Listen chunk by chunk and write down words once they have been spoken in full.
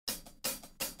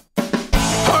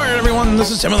everyone.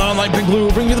 This is Tim on Light Big Blue,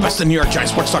 bringing you the best of New York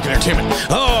Giants sports talk and entertainment.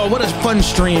 Oh, what a fun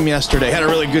stream yesterday. Had a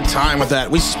really good time with that.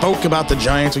 We spoke about the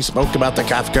Giants. We spoke about the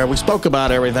Kafka. We spoke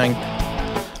about everything.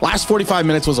 Last 45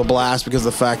 minutes was a blast because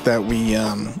of the fact that we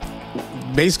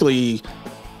basically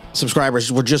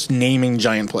subscribers were just naming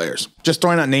Giant players. Just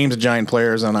throwing out names of Giant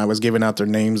players, and I was giving out their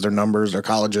names, their numbers, their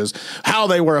colleges, how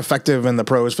they were effective in the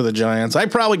pros for the Giants. I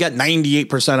probably got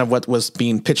 98% of what was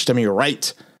being pitched to me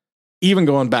right. Even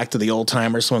going back to the old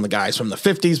timers, some of the guys from the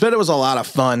 50s, but it was a lot of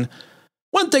fun.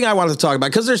 One thing I wanted to talk about,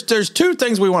 because there's two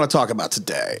things we want to talk about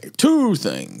today. Two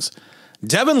things.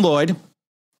 Devin Lloyd,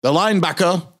 the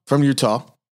linebacker from Utah.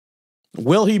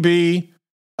 Will he be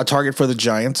a target for the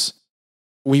Giants?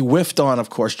 We whiffed on, of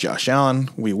course, Josh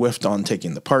Allen. We whiffed on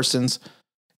taking the Parsons.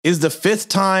 Is the fifth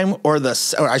time, or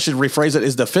I should rephrase it,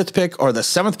 is the fifth pick or the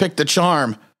seventh pick the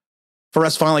charm for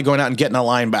us finally going out and getting a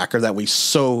linebacker that we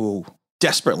so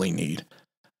desperately need?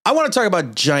 I want to talk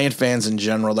about Giant fans in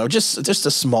general, though, just a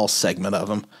small segment of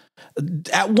them.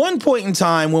 At one point in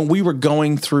time, when we were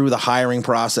going through the hiring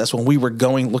process, when we were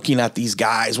looking at these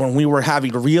guys, when we were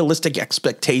having realistic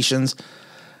expectations,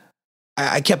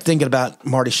 I kept thinking about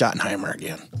Marty Schottenheimer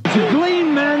again. There's a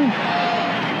gleam,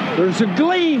 man. There's a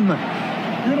gleam.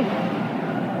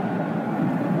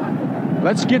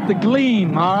 Let's get the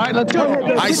gleam, all right? Let's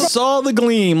go. I saw the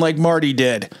gleam like Marty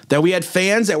did, that we had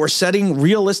fans that were setting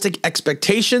realistic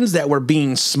expectations, that were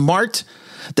being smart,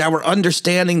 that were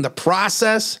understanding the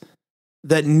process,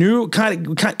 that knew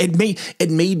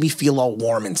it made me feel all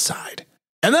warm inside.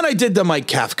 And then I did the Mike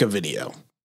Kafka video.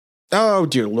 Oh,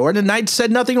 dear Lord. And I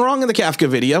said nothing wrong in the Kafka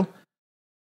video.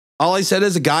 All I said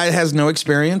is a guy that has no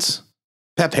experience.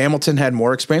 Pep Hamilton had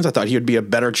more experience. I thought he would be a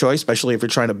better choice, especially if you're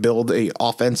trying to build a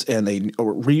offense and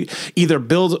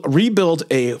rebuild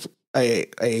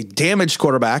a damaged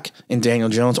quarterback in Daniel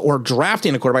Jones, or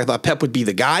drafting a quarterback. I thought Pep would be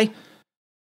the guy.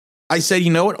 I said,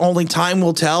 you know what? Only time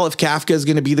will tell if Kafka is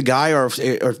going to be the guy, or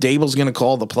if Dable's going to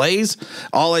call the plays.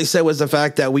 All I said was the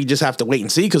fact that we just have to wait and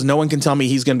see, because no one can tell me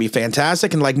he's going to be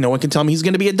fantastic, and no one can tell me he's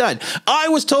going to be a dud. I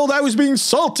was told I was being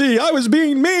salty. I was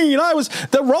being mean.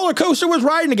 The roller coaster was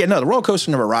riding again. No, the roller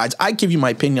coaster never rides. I give you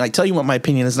my opinion. I tell you what my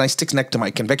opinion is, and I stick next to my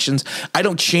convictions. I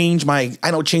don't change my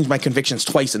convictions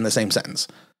twice in the same sentence.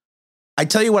 I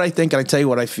tell you what I think, and I tell you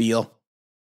what I feel.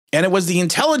 And it was the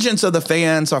intelligence of the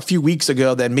fans a few weeks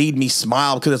ago that made me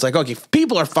smile, because it's like, okay,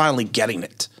 people are finally getting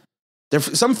it.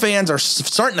 Some fans are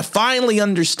starting to finally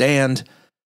understand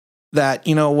that,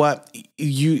 you know what,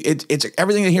 it's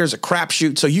everything in here is a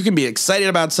crapshoot. So you can be excited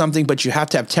about something, but you have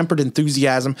to have tempered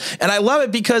enthusiasm. And I love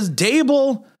it because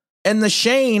Dable and the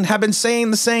Shane have been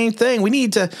saying the same thing. We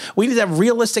need to have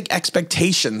realistic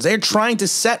expectations. They're trying to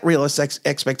set realistic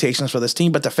expectations for this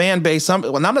team, but the fan base, I'm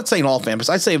not saying all fan base,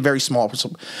 I say a very small,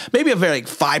 maybe a very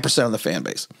 5% of the fan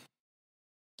base.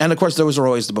 And of course, those are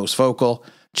always the most vocal,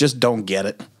 just don't get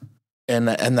it. And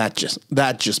that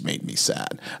just made me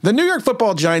sad. The New York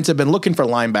Football Giants have been looking for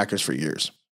linebackers for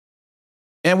years,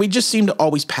 and we just seem to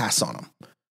always pass on them.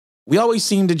 We always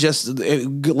seem to just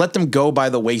let them go by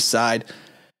the wayside.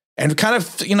 And kind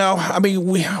of,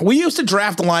 we used to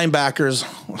draft linebackers.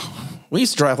 We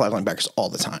used to draft linebackers all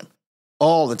the time.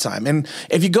 All the time. And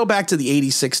if you go back to the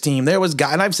 86 team, there was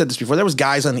guys, and I've said this before, there was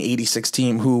guys on the 86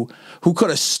 team who could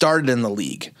have started in the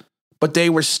league, but they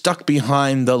were stuck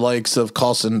behind the likes of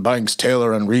Carlson, Banks,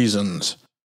 Taylor, and Reasons.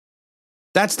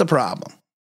 That's the problem.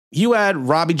 You had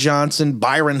Robbie Johnson,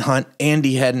 Byron Hunt,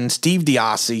 Andy Hedden, Steve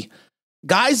Diassi,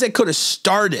 guys that could have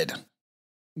started.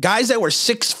 Guys that were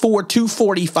 6'4",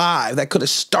 245 that could have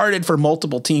started for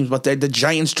multiple teams, but the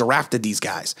Giants drafted these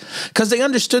guys because they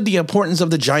understood the importance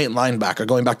of the Giant linebacker,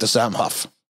 going back to Sam Huff.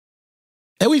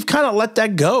 And we've kind of let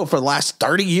that go for the last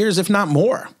 30 years, if not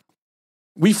more.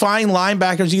 We find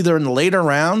linebackers either in the later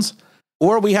rounds,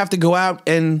 or we have to go out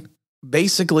and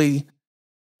basically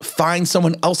find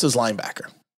someone else's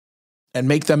linebacker and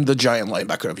make them the Giant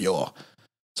linebacker of yore.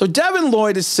 So Devin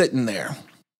Lloyd is sitting there.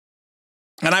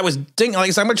 And I was thinking, like I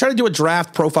said, I'm going to try to do a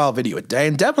draft profile video a day,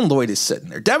 and Devin Lloyd is sitting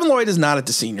there. Devin Lloyd is not at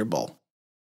the Senior Bowl.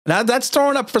 Now, that's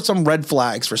throwing up for some red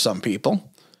flags for some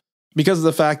people because of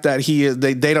the fact that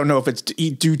they don't know if it's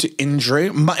due to injury.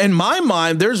 In my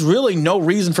mind, there's really no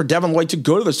reason for Devin Lloyd to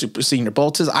go to the Super Senior Bowl,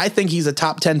 because I think he's a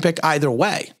top 10 pick either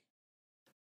way.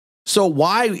 So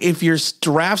why, if your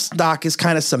draft stock is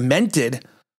kind of cemented,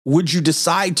 would you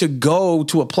decide to go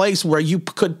to a place where you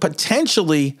could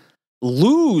potentially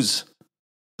lose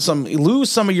some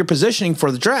of your positioning for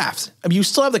the draft? I mean, you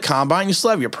still have the combine, you still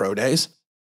have your pro days.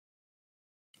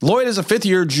 Lloyd is a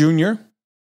fifth-year junior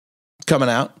coming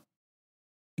out.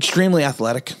 Extremely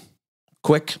athletic,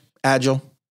 quick, agile.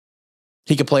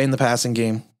 He could play in the passing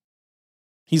game.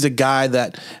 He's a guy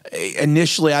that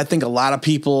initially I think a lot of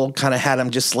people kind of had him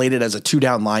just slated as a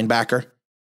 2-down linebacker.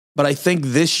 But I think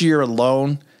this year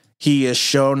alone, he has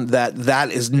shown that that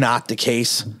is not the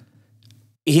case.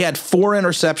 He had 4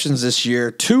 interceptions this year.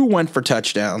 2 went for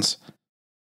touchdowns.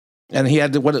 And he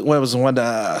had what was one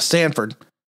Stanford.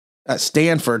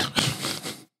 Stanford.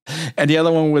 And the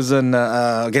other one was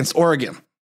against Oregon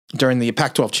during the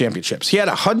Pac-12 championships. He had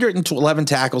 111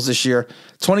 tackles this year,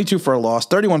 22 for a loss,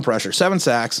 31 pressures, 7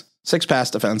 sacks, 6 pass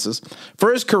defenses.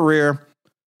 For his career,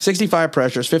 65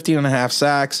 pressures, 15.5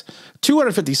 sacks,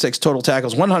 256 total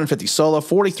tackles, 150 solo,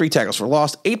 43 tackles for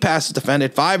loss, 8 passes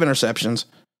defended, 5 interceptions,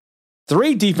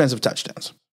 3 defensive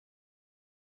touchdowns.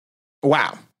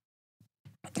 Wow.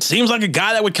 Seems like a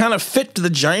guy that would kind of fit to the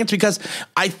Giants because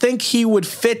I think he would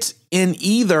fit in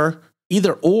either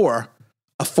or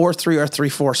a 4-3 or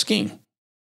 3-4 scheme.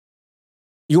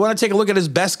 You want to take a look at his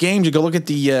best games, you go look at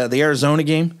the Arizona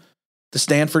game, the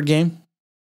Stanford game.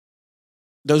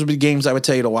 Those would be games I would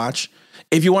tell you to watch.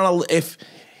 If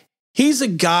he's a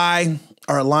guy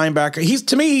or a linebacker,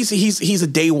 he's a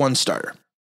day one starter.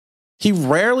 He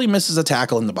rarely misses a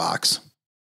tackle in the box.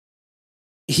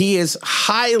 He is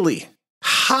highly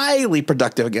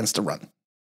productive against the run.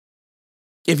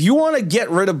 If you want to get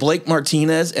rid of Blake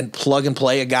Martinez and plug and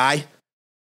play a guy,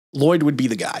 Lloyd would be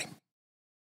the guy.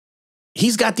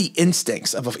 He's got the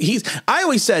instincts of I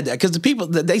always said that because the people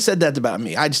they said that about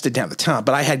me. I just didn't have the talent,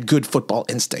 but I had good football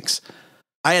instincts.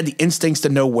 I had the instincts to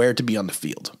know where to be on the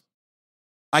field.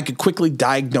 I could quickly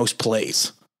diagnose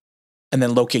plays and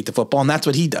then locate the football, and that's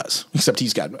what he does. Except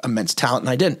he's got immense talent, and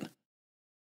I didn't.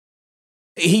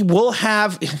 He will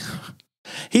have.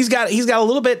 He's got a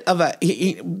little bit of a.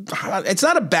 It's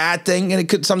not a bad thing,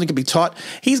 and something could be taught.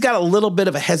 He's got a little bit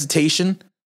of a hesitation.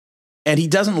 And he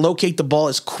doesn't locate the ball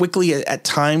as quickly at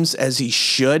times as he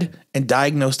should and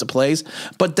diagnose the plays.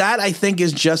 But that, I think,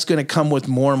 is just going to come with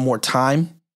more and more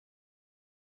time.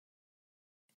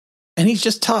 And he's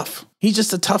just tough. He's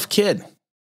just a tough kid.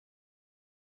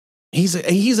 He's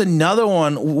another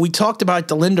one. We talked about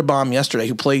the Linderbaum yesterday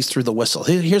who plays through the whistle.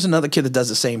 Here's another kid that does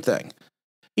the same thing.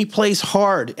 He plays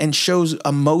hard and shows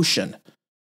emotion,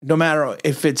 no matter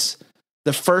if it's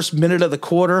the first minute of the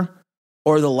quarter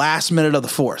or the last minute of the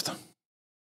fourth.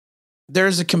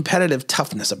 There's a competitive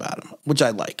toughness about him, which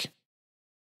I like.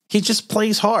 He just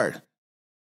plays hard.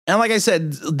 And like I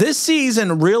said, this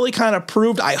season really kind of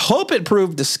proved, I hope it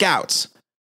proved to scouts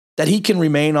that he can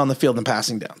remain on the field in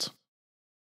passing downs.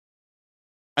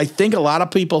 I think a lot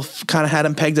of people kind of had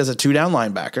him pegged as a 2-down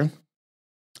linebacker.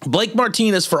 Blake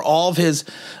Martinez, for all of his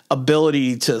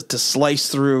ability to slice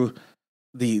through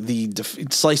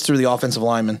the offensive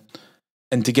lineman,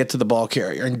 and to get to the ball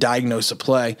carrier and diagnose a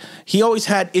play, he always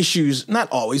had issues, not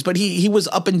always, but he was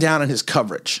up and down in his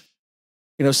coverage.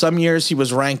 You know, some years he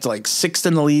was ranked like 6th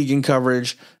in the league in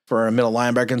coverage for a middle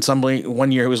linebacker, and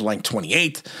one year he was ranked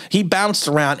 28th. He bounced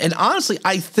around, and honestly,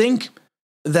 I think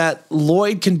that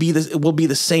Lloyd will be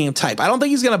the same type. I don't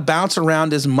think he's going to bounce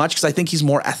around as much because I think he's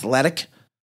more athletic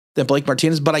than Blake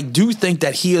Martinez, but I do think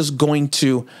that he is going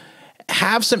to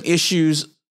have some issues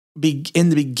in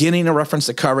the beginning in reference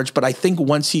to coverage, but I think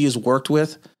once he is worked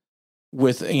with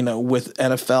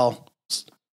NFL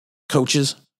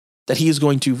coaches, that he's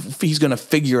going to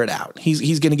figure it out.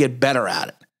 He's going to get better at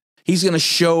it. He's going to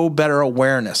show better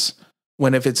awareness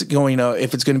if it's going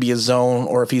to be a zone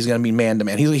or if he's going to be man to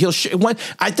man.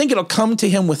 I think it'll come to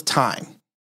him with time.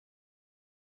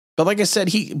 But like I said,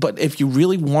 but if you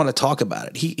really want to talk about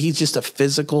it, he's just a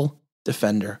physical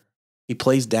defender. He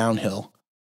plays downhill.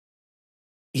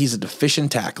 He's a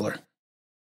deficient tackler.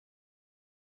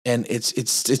 And it's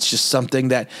just something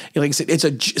that, like I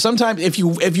said, sometimes if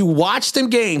you watch them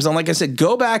games, and like I said,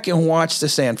 go back and watch the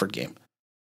Stanford game.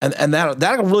 And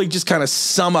that'll really just kind of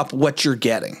sum up what you're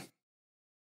getting.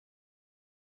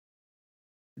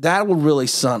 That will really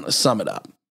sum it up.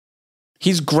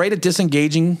 He's great at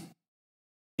disengaging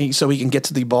so he can get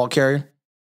to the ball carrier.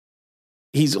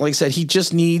 He's, like I said, he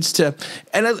just needs to,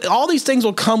 and all these things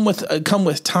will come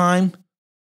with time.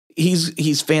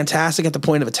 He's fantastic at the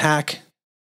point of attack.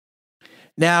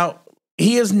 Now,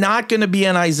 he is not going to be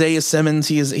an Isaiah Simmons.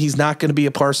 He's not going to be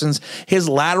a Parsons. His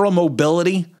lateral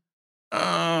mobility,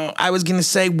 I was going to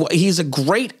say, he's a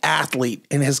great athlete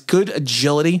and has good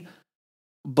agility,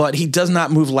 but he does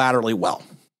not move laterally well.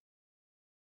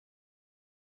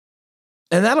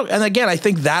 And again, I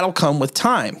think that'll come with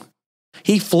time.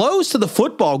 He flows to the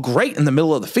football great in the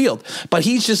middle of the field, but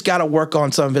he's just got to work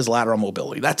on some of his lateral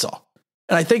mobility. That's all.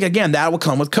 And I think, again, that will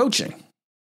come with coaching.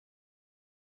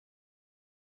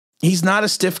 He's not a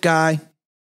stiff guy.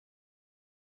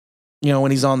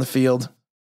 When he's on the field,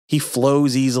 he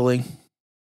flows easily.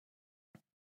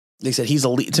 They said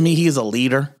to me, he is a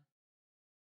leader.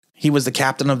 He was the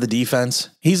captain of the defense.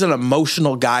 He's an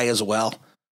emotional guy as well.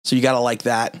 So you got to like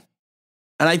that.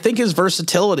 And I think his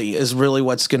versatility is really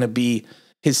what's going to be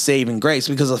his saving grace,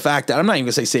 because of the fact that I'm not even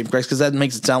going to say saving grace because that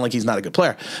makes it sound like he's not a good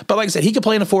player. But like I said, he could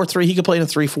play in a 4-3. He could play in a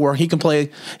 3-4. He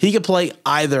could play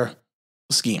either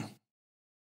scheme.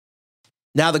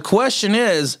 Now, the question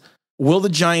is, could the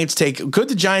Giants take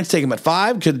him at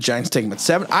 5? Could the Giants take him at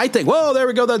 7? I think, whoa, there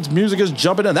we go. That music is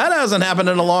jumping in. That hasn't happened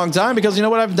in a long time because you know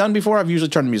what I've done before? I've usually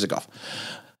turned the music off.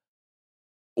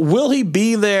 Will he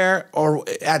be there or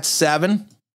at 7?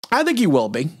 I think he will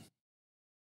be.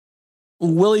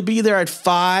 Will he be there at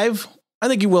 5? I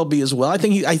think he will be as well. I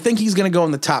think he's going to go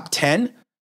in the top 10. And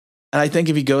I think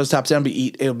if he goes top 10,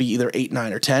 it'll be either 8,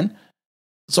 9, or 10.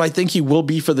 So I think he will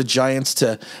be for the Giants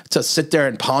to sit there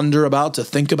and ponder about, to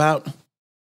think about,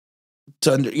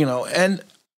 and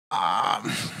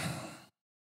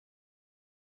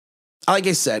like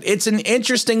I said, it's an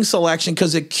interesting selection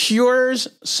because it cures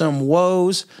some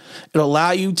woes. It'll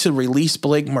allow you to release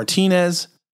Blake Martinez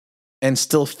and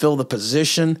still fill the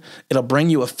position. It'll bring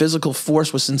you a physical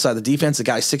force what's inside the defense. The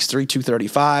guy's 6'3",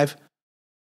 235.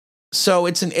 So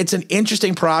it's an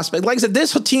interesting prospect. Like I said,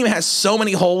 this whole team has so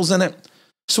many holes in it.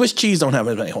 Swiss cheese don't have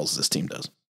as many holes as this team does.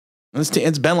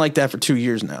 It's been like that for 2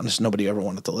 years now. Just nobody ever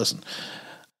wanted to listen.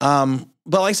 But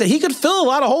like I said, he could fill a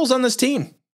lot of holes on this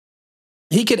team.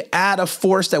 He could add a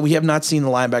force that we have not seen in the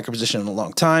linebacker position in a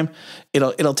long time.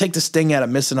 It'll take the sting out of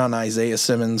missing on Isaiah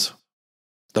Simmons,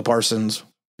 the Parsons,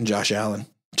 and Josh Allen,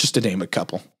 just to name a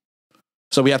couple.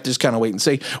 So we have to just kind of wait and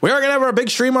see. We are going to have our big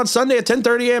stream on Sunday at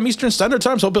 10:30 a.m. Eastern Standard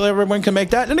Time, so hopefully everyone can make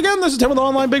that. And again, this is Tim with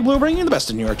Online Big Blue, bringing you the best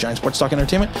in New York Giants sports talk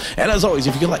entertainment. And as always,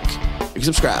 if you could like, you can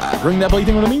subscribe, ring that bell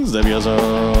thing when it means, that'd be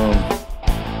awesome.